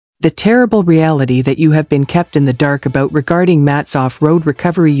The terrible reality that you have been kept in the dark about regarding Matt's off-road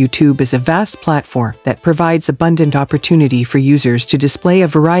recovery. YouTube is a vast platform that provides abundant opportunity for users to display a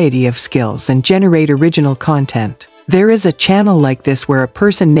variety of skills and generate original content. There is a channel like this where a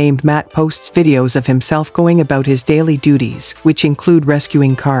person named Matt posts videos of himself going about his daily duties, which include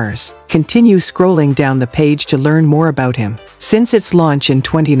rescuing cars. Continue scrolling down the page to learn more about him. Since its launch in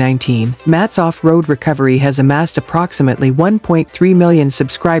 2019, Matt's Off-Road Recovery has amassed approximately 1.3 million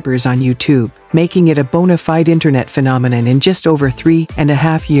subscribers on YouTube, making it a bona fide internet phenomenon in just over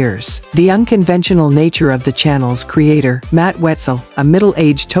 3.5 years. The unconventional nature of the channel's creator, Matt Wetzel, a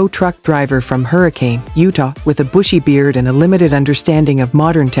middle-aged tow truck driver from Hurricane, Utah, with a bushy beard and a limited understanding of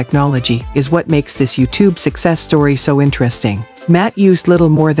modern technology, is what makes this YouTube success story so interesting. Matt used little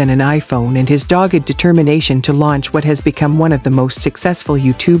more than an iPhone and his dogged determination to launch what has become one of the most successful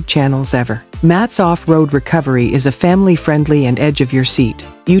YouTube channels ever. Matt's Off-Road Recovery is a family-friendly and edge-of-your-seat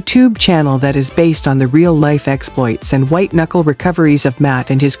YouTube channel that is based on the real-life exploits and white-knuckle recoveries of Matt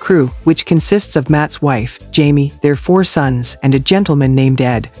and his crew, which consists of Matt's wife, Jamie, their 4 sons, and a gentleman named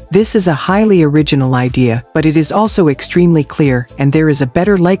Ed. This is a highly original idea, but it is also extremely clear, and there is a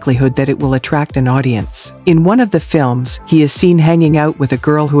better likelihood that it will attract an audience. In one of the films, he is seen hanging out with a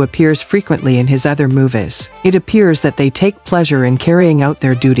girl who appears frequently in his other movies. It appears that they take pleasure in carrying out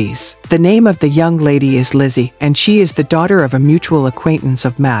their duties. The name of the young lady is Lizzy, and she is the daughter of a mutual acquaintance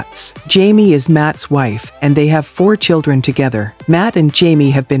of Matt's. Jamie is Matt's wife, and they have 4 children together. Matt and Jamie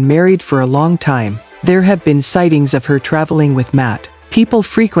have been married for a long time. There have been sightings of her traveling with Matt. People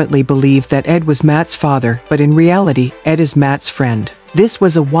frequently believe that Ed was Matt's father, but in reality, Ed is Matt's friend. This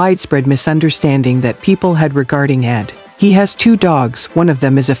was a widespread misunderstanding that people had regarding Ed. He has 2 dogs, one of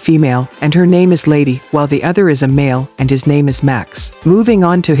them is a female, and her name is Lady, while the other is a male, and his name is Max. Moving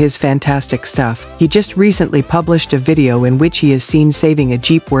on to his fantastic stuff, he just recently published a video in which he is seen saving a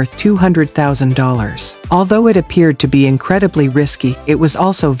Jeep worth $200,000. Although it appeared to be incredibly risky, it was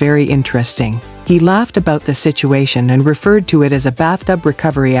also very interesting. He laughed about the situation and referred to it as a bathtub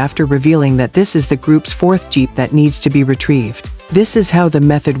recovery after revealing that this is the group's 4th Jeep that needs to be retrieved. This is how the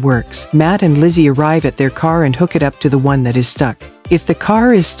method works. Matt and Lizzy arrive at their car and hook it up to the one that is stuck. If the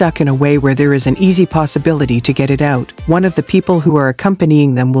car is stuck in a way where there is an easy possibility to get it out, one of the people who are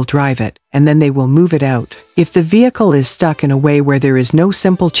accompanying them will drive it, and then they will move it out. If the vehicle is stuck in a way where there is no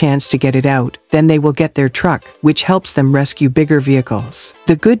simple chance to get it out, then they will get their truck, which helps them rescue bigger vehicles.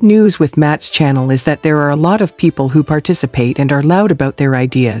 The good news with Matt's channel is that there are a lot of people who participate and are loud about their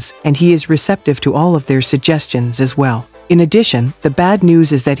ideas, and he is receptive to all of their suggestions as well. In addition, the bad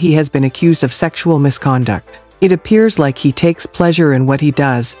news is that he has been accused of sexual misconduct. It appears like he takes pleasure in what he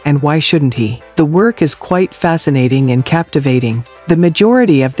does, and why shouldn't he? The work is quite fascinating and captivating. The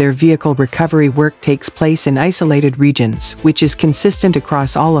majority of their vehicle recovery work takes place in isolated regions, which is consistent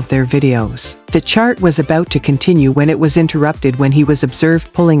across all of their videos. The chart was about to continue when it was interrupted when he was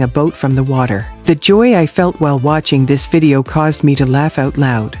observed pulling a boat from the water. The joy I felt while watching this video caused me to laugh out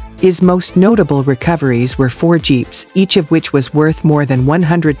loud. His most notable recoveries were 4 Jeeps, each of which was worth more than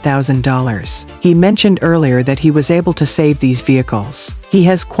 $100,000. He mentioned earlier that he was able to save these vehicles. He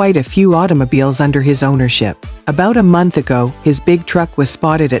has quite a few automobiles under his ownership. About a month ago, his big truck was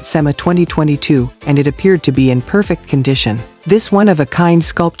spotted at SEMA 2022, and it appeared to be in perfect condition. This one-of-a-kind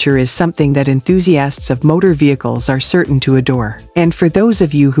sculpture is something that enthusiasts of motor vehicles are certain to adore. And for those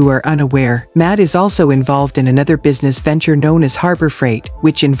of you who are unaware, Matt is also involved in another business venture known as Harbor Freight,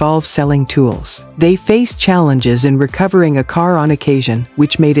 which involves selling tools. They faced challenges in recovering a car on occasion,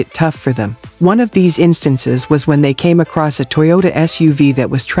 which made it tough for them. One of these instances was when they came across a Toyota SUV that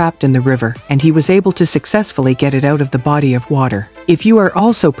was trapped in the river, and he was able to successfully get it out of the body of water. If you are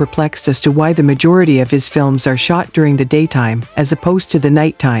also perplexed as to why the majority of his films are shot during the daytime, as opposed to the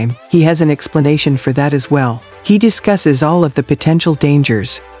nighttime, he has an explanation for that as well. He discusses all of the potential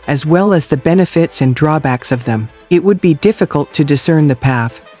dangers, as well as the benefits and drawbacks of them. It would be difficult to discern the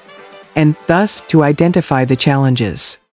path, and thus to identify the challenges.